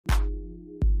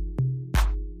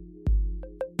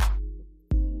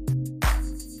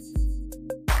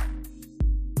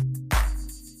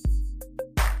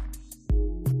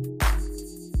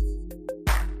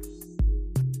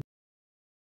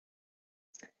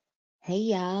Hey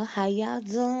y'all, how y'all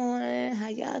doing? How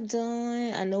y'all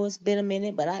doing? I know it's been a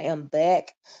minute, but I am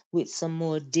back with some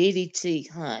more Diddy tea,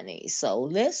 honey. So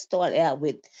let's start out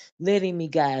with letting me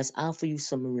guys offer you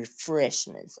some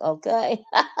refreshments, okay?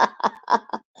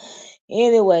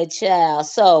 Anyway, child.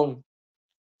 So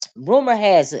rumor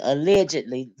has it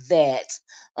allegedly that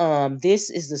this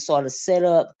is the sort of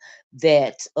setup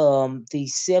that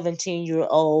the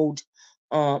 17-year-old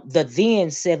the then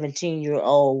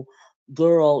 17-year-old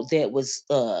girl that was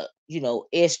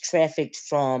s trafficked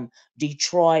from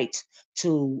Detroit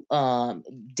to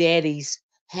daddy's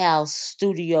house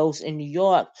studios in New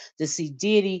York to see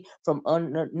Diddy from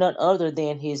none other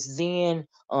than his then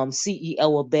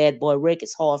CEO of Bad Boy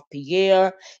Records, Harv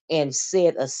Pierre, and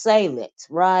said assailant,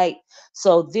 right?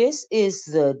 So this is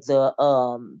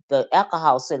the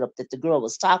alcohol setup that the girl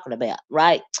was talking about,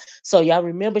 right? So y'all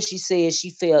remember she said she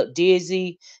felt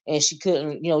dizzy and she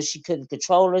couldn't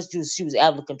control her. She was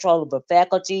out of control of her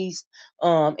faculties,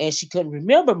 and she couldn't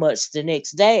remember much the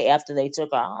next day after they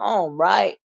took her home,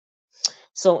 right?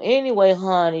 So anyway,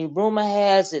 honey, rumor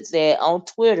has it that on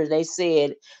Twitter they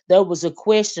said there was a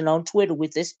question on Twitter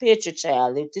with this picture,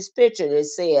 child. With this picture that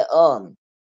said,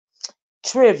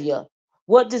 trivia.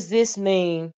 What does this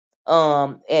mean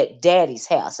at daddy's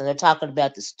house? And they're talking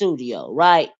about the studio,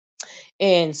 right?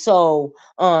 And so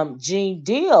Gene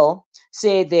Deal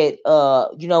said that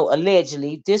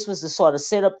allegedly this was the sort of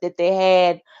setup that they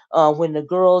had when the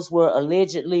girls were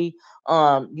allegedly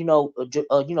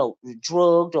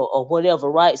drugged or whatever,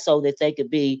 right? So that they could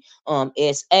be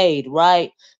SA'd,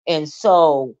 right? And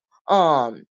so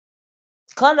um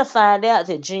come to find out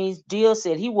that Gene Deal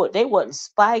said they wasn't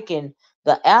spiking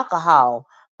the alcohol,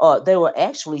 they were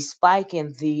actually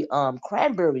spiking the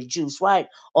cranberry juice, right,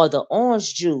 or the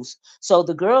orange juice. So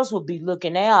the girls would be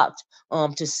looking out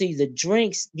to see the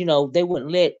drinks. They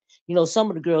wouldn't let some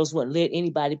of the girls wouldn't let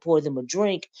anybody pour them a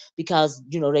drink because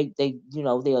they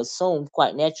assume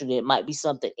quite naturally it might be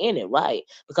something in it, right?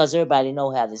 Because everybody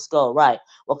know how this go, right?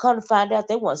 Well, come to find out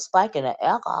they weren't spiking the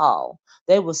alcohol,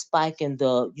 they were spiking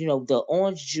the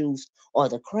orange juice or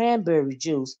the cranberry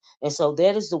juice. And so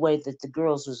that is the way that the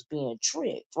girls was being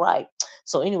tricked, right?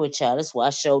 So anyway, child, that's why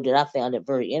I showed it. I found it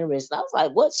very interesting. I was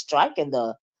like, what's spiking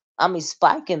the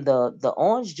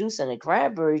orange juice and the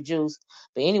cranberry juice.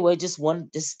 But anyway, just one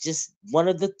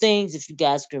of the things, if you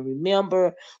guys can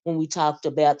remember, when we talked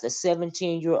about the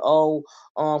 17-year-old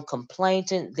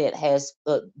complainant that has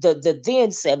the then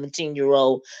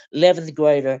 17-year-old 11th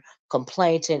grader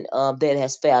complainant that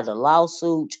has filed a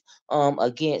lawsuit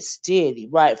against Diddy,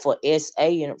 right, for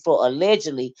for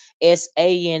allegedly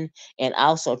SAing and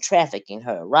also trafficking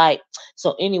her, right?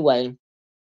 So anyway,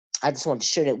 I just wanted to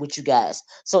share that with you guys.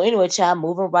 So anyway, child,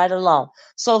 moving right along.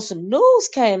 So some news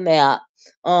came out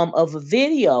of a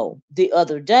video the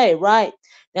other day, right?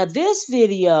 Now this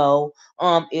video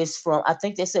is from, I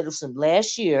think they said it was from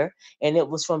last year, and it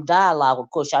was from Dialogue. Of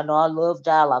course, y'all know I love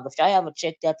Dialogue. If y'all haven't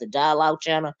checked out the Dialogue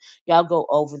channel, y'all go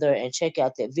over there and check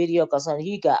out that video, because honey,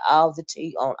 he got all the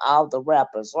tea on all the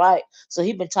rappers, right? So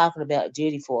he been talking about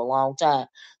Diddy for a long time.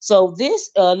 So this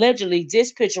allegedly,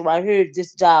 this picture right here,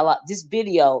 this Dialogue, this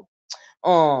video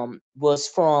was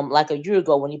from like a year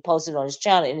ago when he posted on his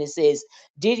channel, and it says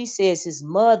Diddy says his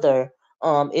mother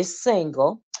is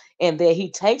single and that he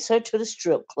takes her to the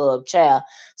strip club, child.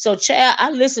 So child,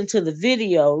 I listened to the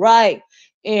video, right?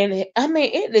 And I mean,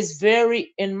 it is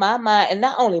very in my mind, and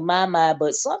not only my mind,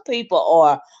 but some people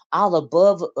are all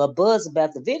above a buzz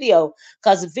about the video,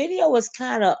 because the video is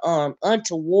kind of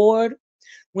untoward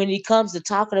when it comes to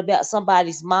talking about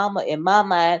somebody's mama. In my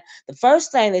mind, the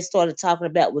first thing they started talking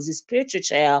about was this picture,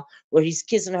 child, where he's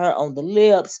kissing her on the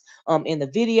lips in the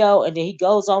video. And then he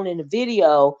goes on in the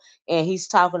video and he's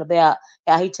talking about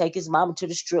how he take his mama to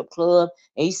the strip club,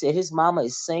 and he said his mama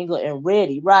is single and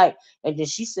ready, right? And then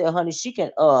she said, honey, she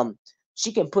can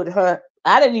put her,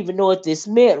 I didn't even know what this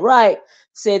meant, right?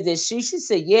 Said that she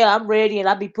said, yeah, I'm ready, and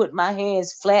I be putting my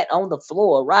hands flat on the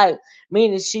floor, right?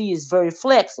 Meaning she is very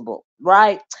flexible,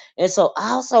 right? And so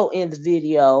also in the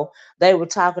video, they were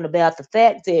talking about the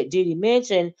fact that Diddy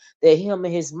mentioned that him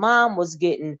and his mom was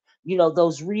getting,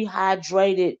 those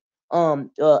rehydrated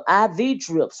IV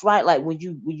drips, right? Like when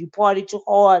you party too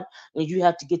hard and you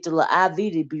have to get the little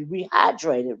IV to be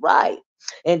rehydrated, right?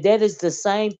 And that is the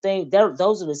same thing.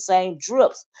 Those are the same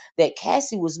drips that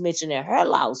Cassie was mentioning in her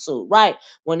lawsuit, right?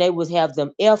 When they would have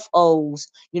them FOs,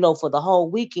 for the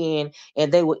whole weekend,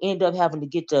 and they would end up having to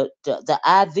get the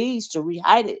IVs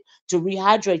to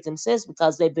rehydrate themselves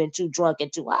because they've been too drunk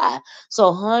and too high.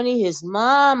 So, honey, his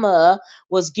mama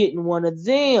was getting one of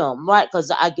them, right?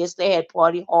 Because I guess they had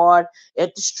party hard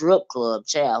at the strip club,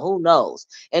 child. Who knows?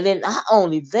 And then not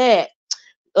only that,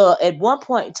 at one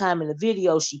point in time in the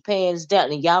video, she pans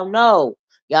down, and y'all know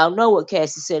what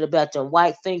Cassie said about them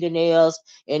white fingernails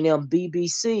and them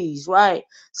BBCs, right?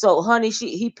 So, honey,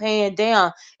 he panned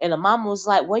down, and the mama was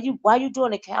like, why you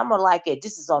doing the camera like that?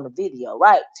 This is on the video,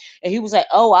 right? And he was like,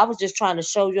 oh, I was just trying to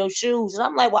show your shoes. And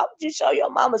I'm like, why would you show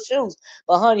your mama's shoes?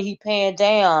 But honey, he panned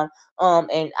down,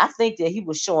 and I think that he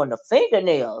was showing the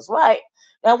fingernails, right?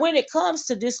 Now, when it comes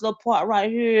to this little part right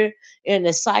here in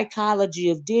the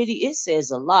psychology of Diddy, it says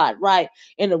a lot, right?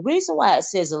 And the reason why it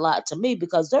says a lot to me,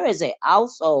 because there is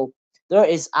also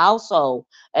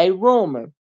a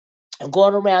rumor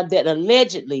going around that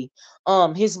allegedly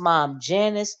his mom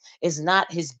Janice is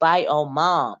not his bio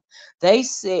mom. They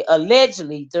say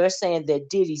allegedly they're saying that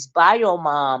Diddy's bio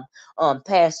mom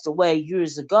passed away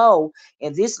years ago,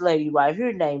 and this lady right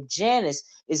here named Janice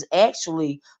is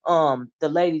actually the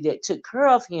lady that took care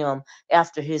of him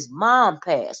after his mom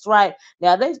passed. Right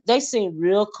now, they seem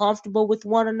real comfortable with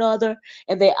one another,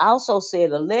 and they also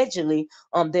said allegedly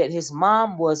that his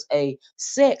mom was a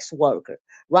sex worker,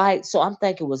 right? So I'm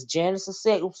thinking, was Janice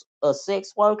a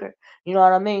sex worker? You know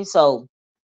what I mean? So,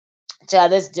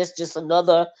 child, that's just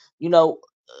another, you know,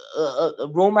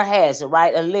 rumor has it,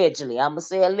 right? Allegedly, I'm gonna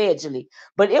say allegedly,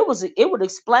 but it would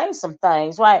explain some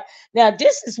things, right? Now,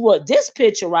 this is what this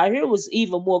picture right here was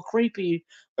even more creepy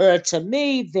to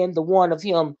me than the one of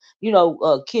him,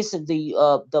 kissing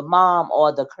the mom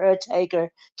or the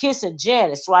caretaker, kissing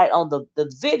Janice, right, on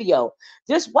the video.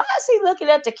 This Why is he looking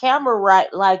at the camera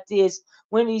right like this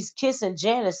when he's kissing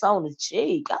Janice on the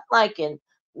cheek? I'm like,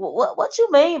 what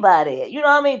you mean by that? You know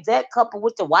what I mean? That couple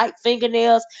with the white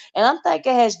fingernails. And I'm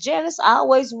thinking, has Janice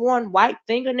always worn white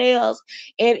fingernails?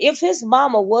 And if his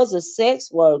mama was a sex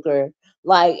worker,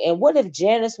 like, and what if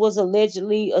Janice was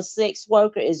allegedly a sex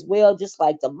worker as well, just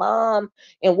like the mom?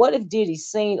 And what if Diddy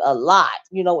seen a lot,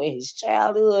 in his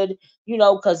childhood,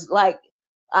 because like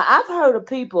I've heard of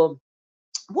people,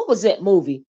 what was that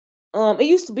movie? It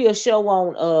used to be a show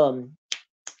on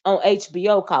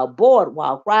HBO called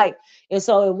Boardwalk, right? And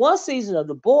so in one season of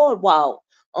the Boardwalk,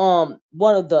 one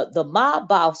of the mob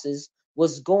bosses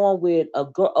was going with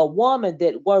a woman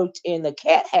that worked in the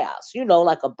cat house,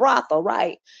 like a brothel,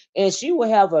 right? And she would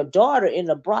have her daughter in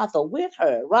the brothel with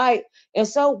her, right? And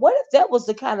so what if that was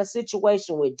the kind of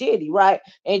situation with Diddy, right?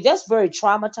 And that's very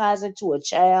traumatizing to a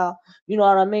child, you know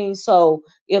what I mean? So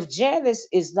if Janice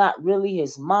is not really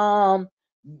his mom,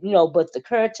 but the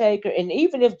caretaker, and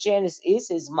even if Janice is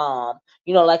his mom,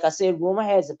 like I said, rumor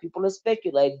has it, people have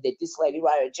speculated that this lady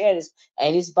right here, Janice,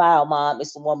 and his bio mom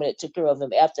is the woman that took care of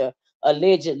him after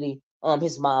allegedly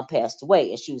his mom passed away,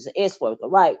 and she was an S worker,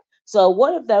 right? So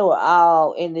what if they were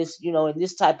all in this, in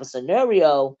this type of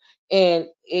scenario, and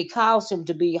it caused him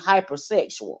to be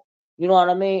hypersexual? You know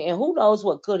what I mean? And who knows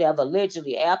what could have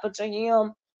allegedly happened to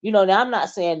him? Now I'm not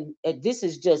saying this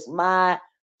is just my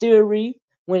theory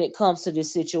when it comes to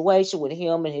this situation with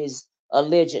him and his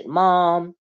alleged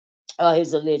mom,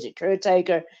 his alleged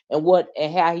caretaker, and what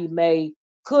and how he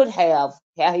could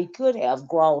have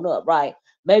grown up, right?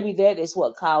 Maybe that is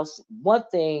what caused one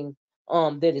thing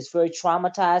that is very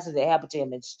traumatizing that happened to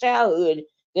him in his childhood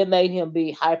that made him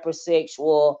be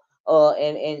hypersexual,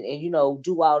 and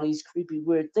do all these creepy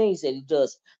weird things that he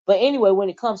does. But anyway, when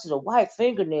it comes to the white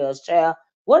fingernails, child,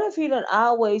 what if he done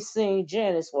always seen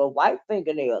Janice with white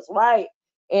fingernails, right?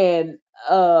 And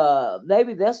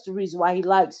maybe that's the reason why he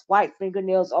likes white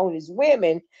fingernails on his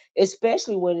women,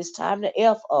 especially when it's time to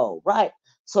FO, right?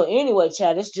 So anyway,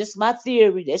 child, that's just my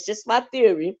theory. That's just my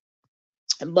theory.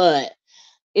 But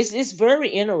it's very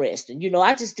interesting.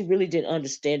 I just really didn't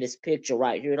understand this picture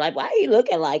right here. Like, why are you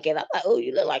looking like it? I'm like, oh,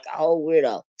 you look like a whole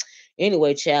weirdo.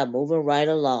 Anyway, child, moving right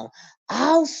along.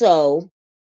 Also,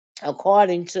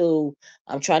 according to,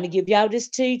 I'm trying to give y'all this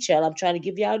tea, child. I'm trying to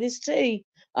give y'all this tea.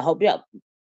 I hope y'all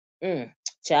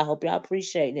Child, hope y'all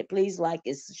appreciate it. Please like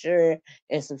and share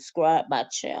and subscribe my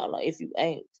channel if you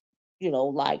ain't,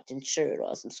 liked and shared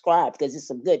or subscribed, because it's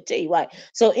some good tea, right?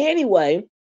 So anyway,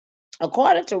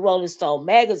 according to Rolling Stone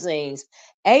magazines,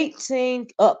 18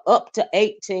 up to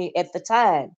 18 at the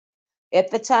time,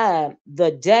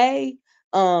 the day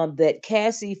that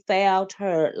Cassie filed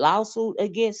her lawsuit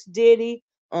against Diddy,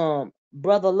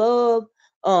 Brother Love,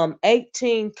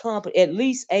 18 company, at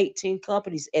least 18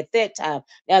 companies at that time.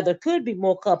 Now there could be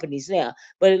more companies now,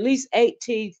 but at least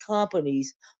 18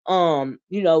 companies,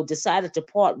 decided to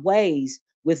part ways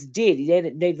with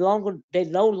Diddy. They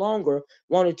no longer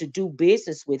wanted to do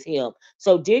business with him.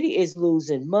 So Diddy is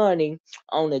losing money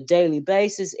on a daily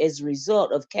basis as a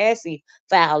result of Cassie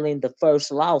filing the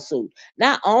first lawsuit.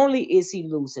 Not only is he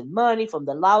losing money from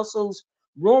the lawsuits,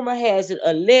 rumor has it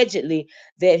allegedly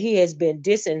that he has been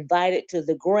disinvited to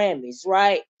the Grammys,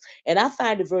 right? And I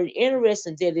find it very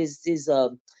interesting that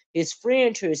his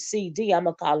friend here, CD, I'm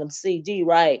gonna call him CD,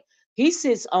 right? He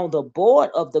sits on the board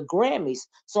of the Grammys.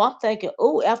 So I'm thinking,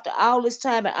 oh, after all this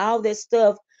time and all that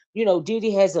stuff,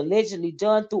 Diddy has allegedly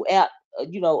done throughout,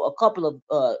 a couple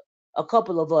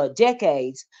of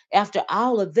decades. After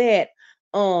all of that,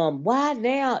 why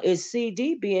now is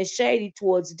CD being shady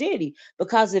towards Diddy?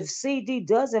 Because if CD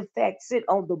does in fact sit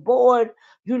on the board,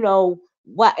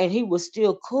 why, and he was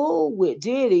still cool with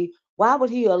Diddy, why would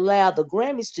he allow the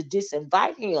Grammys to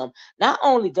disinvite him? Not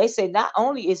only they say not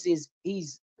only is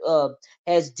he's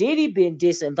has Diddy been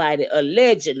disinvited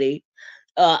allegedly,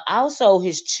 also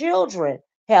his children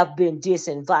have been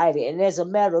disinvited. And as a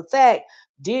matter of fact,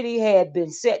 Diddy had been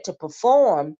set to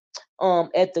perform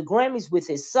at the Grammys with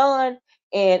his son.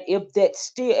 And if that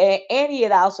still, and he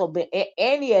had also been,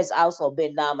 and he has also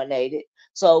been nominated.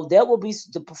 So there will be,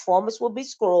 the performance will be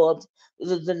scrubbed.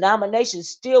 The nomination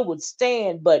still would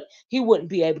stand, but he wouldn't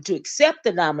be able to accept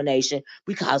the nomination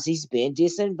because he's been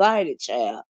disinvited,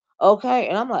 child. Okay,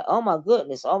 and I'm like, oh my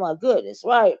goodness,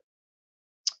 right?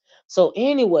 So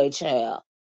anyway, child,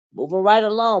 moving right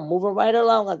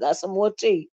along. I got some more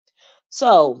tea.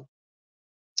 So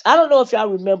I don't know if y'all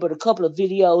remember a couple of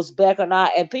videos back or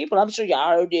not, and people, I'm sure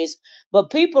y'all heard this,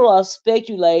 but people are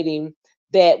speculating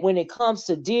that when it comes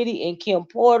to Diddy and Kim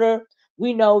Porter,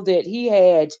 we know that he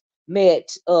had met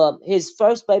his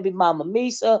first baby mama,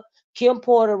 Misa, Kim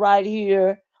Porter, right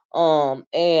here,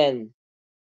 and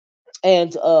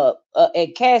and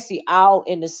Cassie all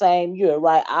in the same year,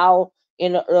 right? All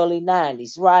in the early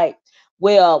 '90s, right?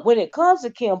 Well, when it comes to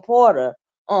Kim Porter,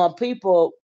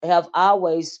 people have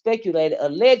always speculated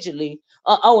allegedly,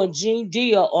 and Gene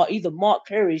Deal or either Mark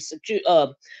Curry,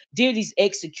 Diddy's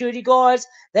ex security guards,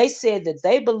 they said that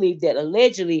they believe that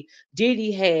allegedly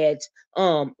Diddy had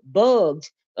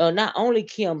bugged not only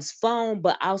Kim's phone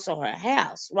but also her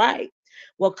house, right?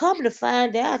 Well, come to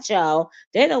find out, y'all,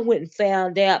 they done went and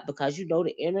found out because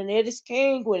the internet is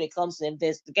king when it comes to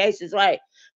investigations, right?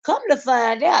 Come to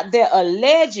find out that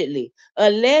allegedly,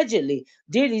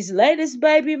 Diddy's latest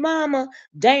baby mama,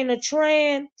 Dana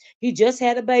Tran, he just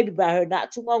had a baby by her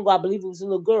not too long ago. I believe it was a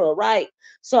little girl, right?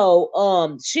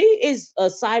 So she is a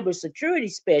cybersecurity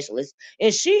specialist,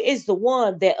 and she is the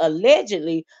one that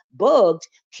allegedly bugged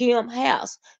Kim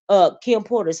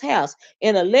Porter's house.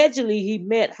 And allegedly he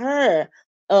met her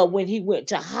when he went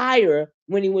to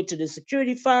the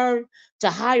security firm to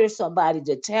hire somebody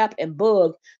to tap and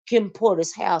bug Kim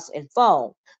Porter's house and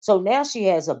phone. So now she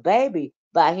has a baby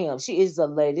by him. She is the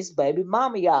latest baby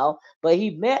mama, y'all. But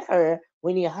he met her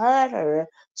when he hired her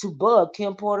to bug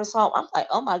Kim Porter's home. I'm like,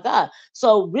 oh my God.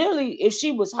 So really, if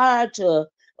she was hired to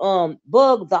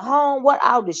bug the home, what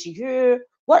all did she hear?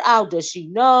 What all does she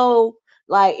know?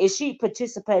 Like, is she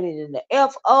participating in the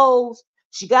FOs?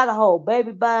 She got a whole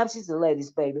baby bomb. She's the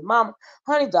latest baby mama.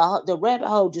 Honey, the rabbit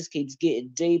hole just keeps getting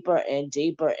deeper and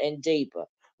deeper and deeper,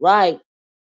 right?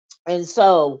 And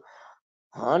so,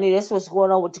 honey, that's what's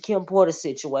going on with the Kim Porter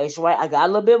situation, right? I got a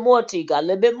little bit more tea. Got a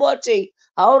little bit more tea.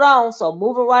 Hold on. So,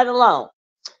 moving right along.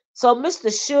 So Mr.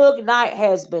 Suge Knight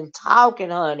has been talking,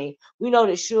 honey. We know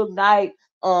that Suge Knight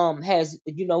has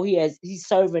he's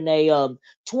serving a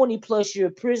 20 plus year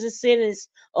prison sentence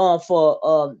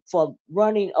for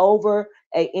running over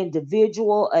a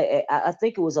individual. I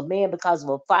think it was a man because of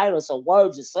a fight or some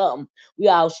words or something. We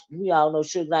all know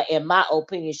Suge Knight. In my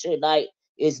opinion, Suge Knight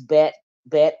is bat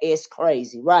is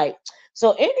crazy, right?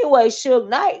 So anyway, Suge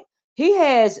Knight, he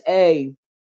has a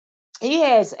he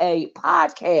has a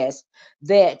podcast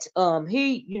that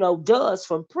he does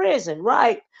from prison,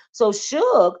 right? So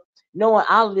Suge, knowing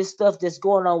all of this stuff that's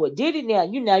going on with Diddy now,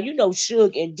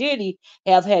 Suge and Diddy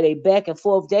have had a back and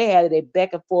forth. They had a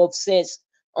back and forth since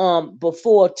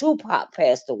before Tupac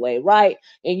passed away, right?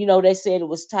 And they said it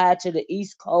was tied to the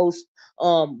East Coast,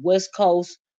 West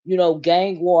Coast,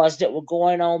 gang wars that were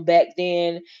going on back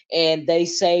then, and they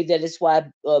say that it's why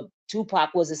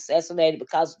Tupac was assassinated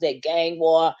because of that gang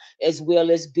war as well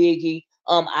as Biggie.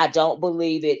 I don't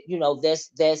believe it.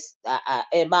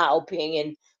 In my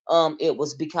opinion, it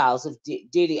was because of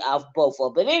Diddy off both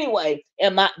of them. But anyway,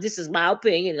 this is my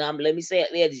opinion, and let me say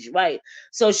it, right.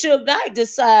 So Suge Knight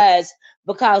decides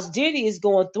because Diddy is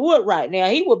going through it right now,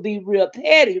 he would be real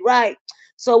petty, right?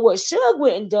 So what Suge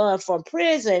went and done from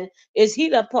prison is he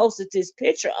done posted this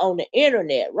picture on the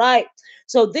internet, right?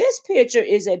 So this picture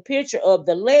is a picture of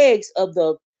the legs of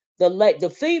the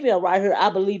female right here. I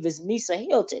believe is Misa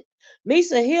Hilton.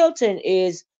 Misa Hilton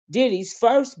is Diddy's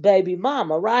first baby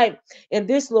mama, right? And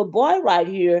this little boy right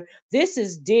here, this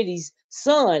is Diddy's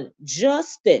son,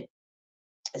 Justin.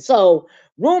 So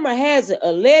rumor has it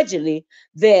allegedly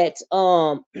that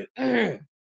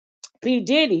P.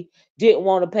 Diddy didn't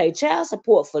want to pay child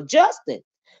support for Justin.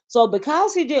 So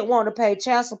because he didn't want to pay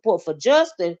child support for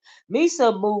Justin,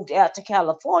 Misa moved out to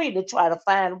California to try to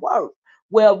find work.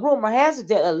 Well, rumor has it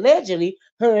that allegedly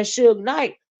her and Suge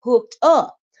Knight hooked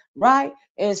up, right?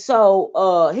 And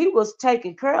so he was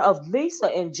taking care of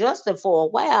Misa and Justin for a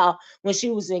while when she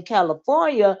was in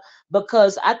California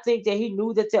because I think that he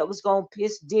knew that that was going to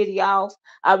piss Diddy off.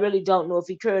 I really don't know if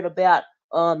he cared about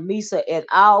Misa at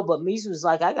all, but Misa was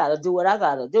like, I gotta do what I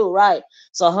gotta do, right?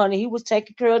 So, honey, he was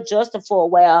taking care of Justin for a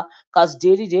while because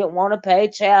Diddy didn't want to pay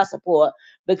child support.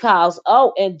 Because,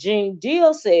 oh, and Gene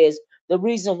Deal says the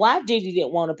reason why Diddy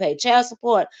didn't want to pay child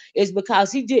support is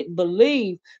because he didn't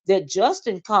believe that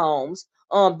Justin Combs,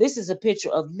 this is a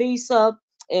picture of Misa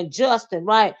and Justin,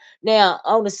 right? Now,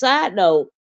 on the side note,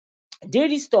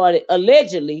 Diddy started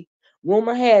allegedly,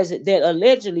 rumor has it that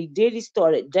allegedly Diddy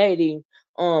started dating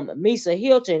Misa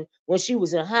Hilton when she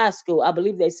was in high school. I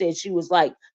believe they said she was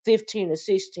like 15 or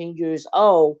 16 years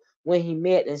old when he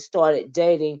met and started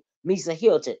dating Misa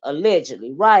Hilton,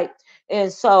 allegedly, right?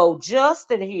 And so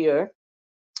Justin here,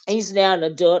 he's now an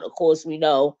adult, of course we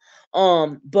know.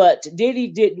 But Diddy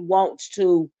didn't want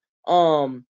to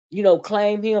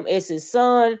claim him as his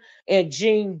son. And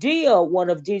Gene Deal, one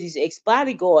of Diddy's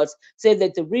ex-bodyguards, said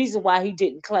that the reason why he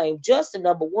didn't claim Justin,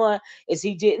 number one, is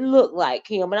he didn't look like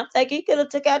him. And I'm thinking he could have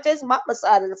took out his mama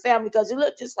side of the family because he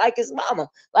looked just like his mama.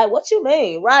 Like, what you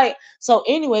mean, right? So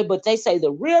anyway, but they say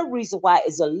the real reason why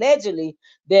is allegedly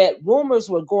that rumors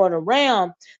were going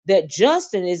around that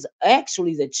Justin is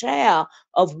actually the child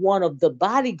of one of the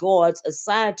bodyguards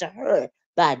assigned to her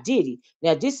by Diddy.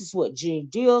 Now, this is what Gene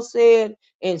Deal said,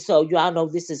 and so y'all know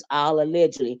this is all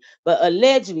allegedly. But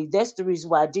allegedly, that's the reason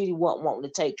why Diddy wasn't wanting to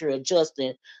take care of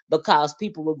Justin because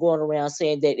people were going around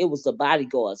saying that it was the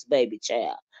bodyguard's baby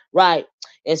child, right?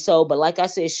 And so, but like I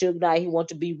said, Suge Knight, he wanted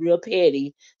to be real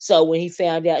petty. So when he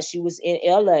found out she was in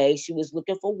LA, she was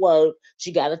looking for work,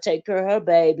 she got to take care of her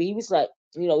baby. He was like,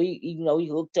 he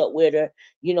hooked up with her,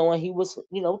 and he was,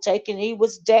 he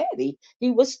was daddy. He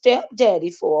was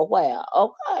stepdaddy for a while.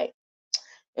 Okay.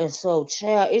 And so,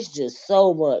 child, it's just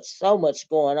so much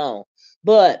going on.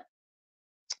 But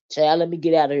child, let me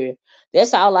get out of here.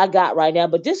 That's all I got right now.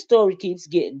 But this story keeps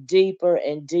getting deeper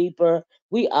and deeper.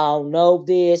 We all know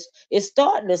this. It's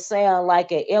starting to sound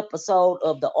like an episode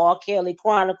of the R. Kelly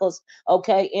Chronicles,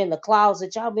 okay, in the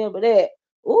closet. Y'all remember that?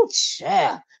 Ooh,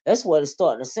 child. That's what it's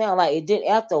starting to sound like. It did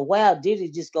after a while, did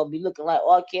it just gonna be looking like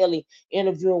R. Kelly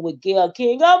interviewing with Gayle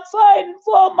King? I'm fighting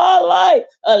for my life,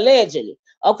 allegedly.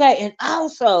 Okay, and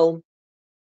also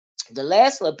the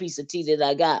last little piece of tea that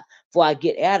I got before I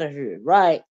get out of here,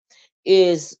 right?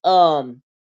 Is some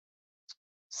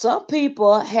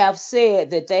people have said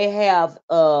that they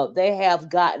have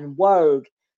gotten word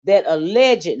that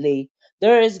allegedly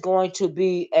there is going to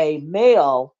be a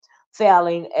male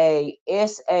filing a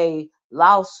SA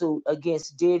lawsuit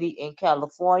against Diddy in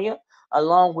California,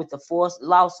 along with the four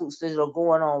lawsuits that are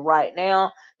going on right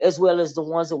now, as well as the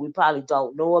ones that we probably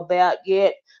don't know about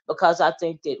yet, because I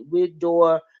think that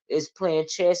Wigdor is playing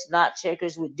chess, not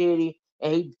checkers, with Diddy,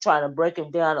 and he trying to break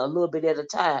him down a little bit at a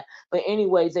time. But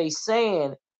anyway, they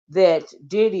saying that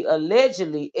Diddy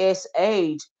allegedly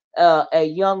SA'd a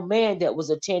young man that was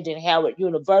attending Howard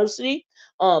University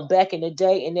back in the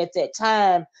day. And at that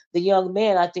time, the young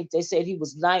man, I think they said he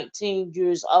was 19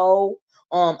 years old,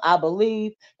 I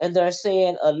believe. And they're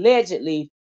saying allegedly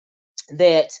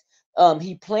that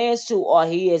he plans to, or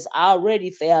he has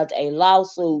already filed a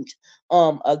lawsuit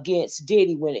against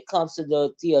Diddy when it comes to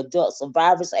the Adult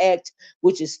Survivors Act,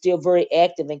 which is still very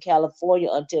active in California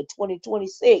until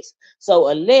 2026. So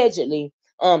allegedly,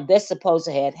 that's supposed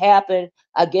to have happened.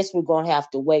 I guess we're gonna have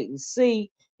to wait and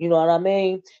see. You know what I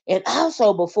mean? And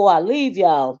also, before I leave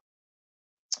y'all,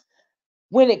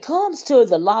 when it comes to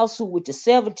the lawsuit with the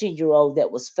 17-year-old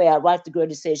that was filed, right? The girl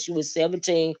that said she was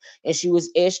 17 and she was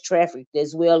trafficked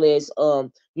as well as R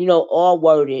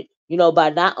worded, by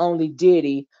not only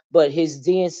Diddy, but his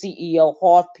then CEO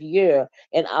Harv Pierre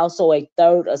and also a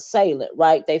third assailant,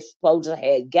 right? They supposed to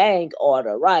have gang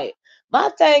order, right? My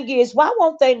thing is, why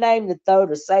won't they name the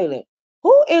third assailant?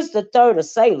 Who is the third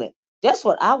assailant? That's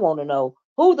what I want to know.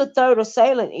 Who the third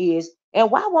assailant is, and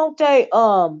why won't they,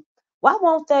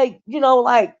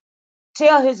 like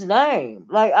tell his name?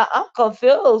 Like I'm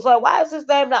confused. Like why is his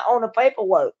name not on the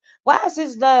paperwork? Why is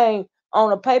his name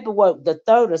on the paperwork the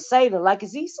third of Satan? Like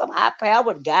is he some high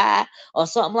powered guy or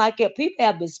something like that? People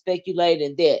have been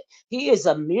speculating that he is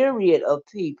a myriad of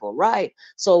people, right?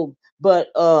 So, but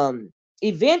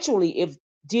eventually, if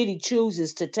Diddy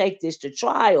chooses to take this to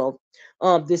trial,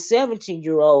 the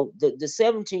 17-year-old, the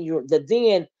 17-year, the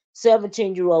then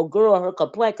 17-year-old girl her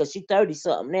complaint because she 30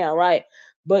 something now, right?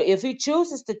 But if he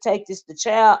chooses to take this to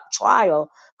child trial,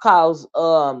 cause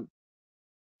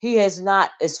he has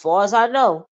not, as far as I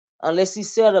know, unless he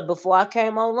settled before I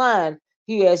came online,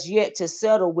 he has yet to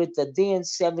settle with the then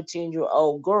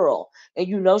 17-year-old girl. And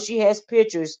you know she has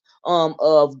pictures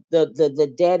of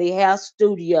the Daddy House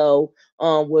studio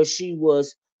where she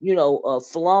was,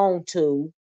 flown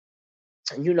to,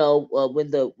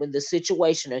 when the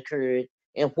situation occurred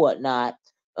and whatnot.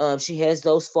 She has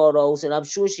those photos, and I'm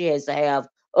sure she has to have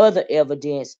other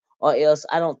evidence, or else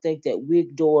I don't think that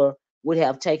Wigdor would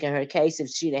have taken her case if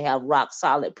she didn't have rock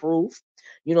solid proof.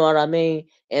 You know what I mean?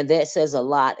 And that says a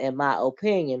lot, in my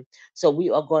opinion. So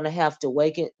we are going to have to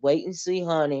wait and see,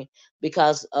 honey,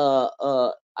 because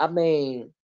I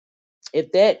mean,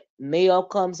 if that mail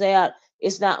comes out,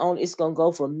 it's not only it's gonna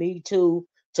go from Me Too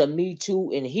to Me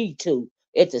Too and He Too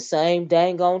at the same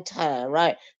dang on time,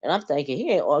 right? And I'm thinking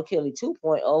he ain't R. Kelly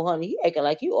 2.0, honey. He acting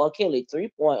like you R. Kelly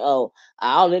 3.0,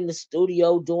 all in the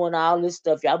studio doing all this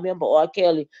stuff. Y'all remember R.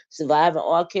 Kelly, Surviving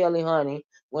R. Kelly, honey,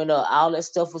 when all that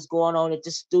stuff was going on at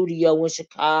the studio in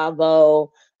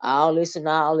Chicago, all this and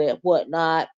all that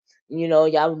whatnot.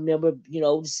 Y'all remember,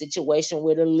 the situation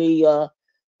with Aaliyah.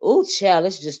 Ooh, child,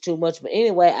 it's just too much. But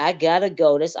anyway, I gotta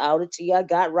go. That's all the tea I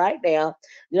got right now.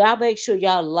 Y'all make sure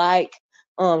y'all like,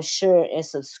 share, and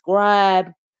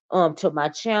subscribe to my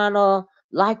channel.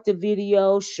 Like the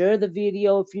video, share the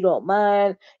video if you don't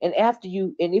mind. And if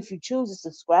you choose to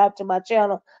subscribe to my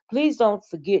channel, please don't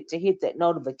forget to hit that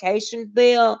notification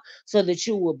bell so that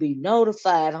you will be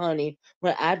notified, honey,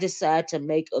 when I decide to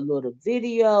make a little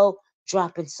video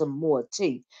dropping some more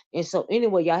tea. And so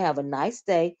anyway, y'all have a nice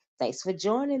day. Thanks for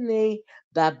joining me.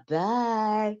 Bye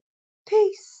bye.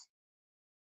 Peace.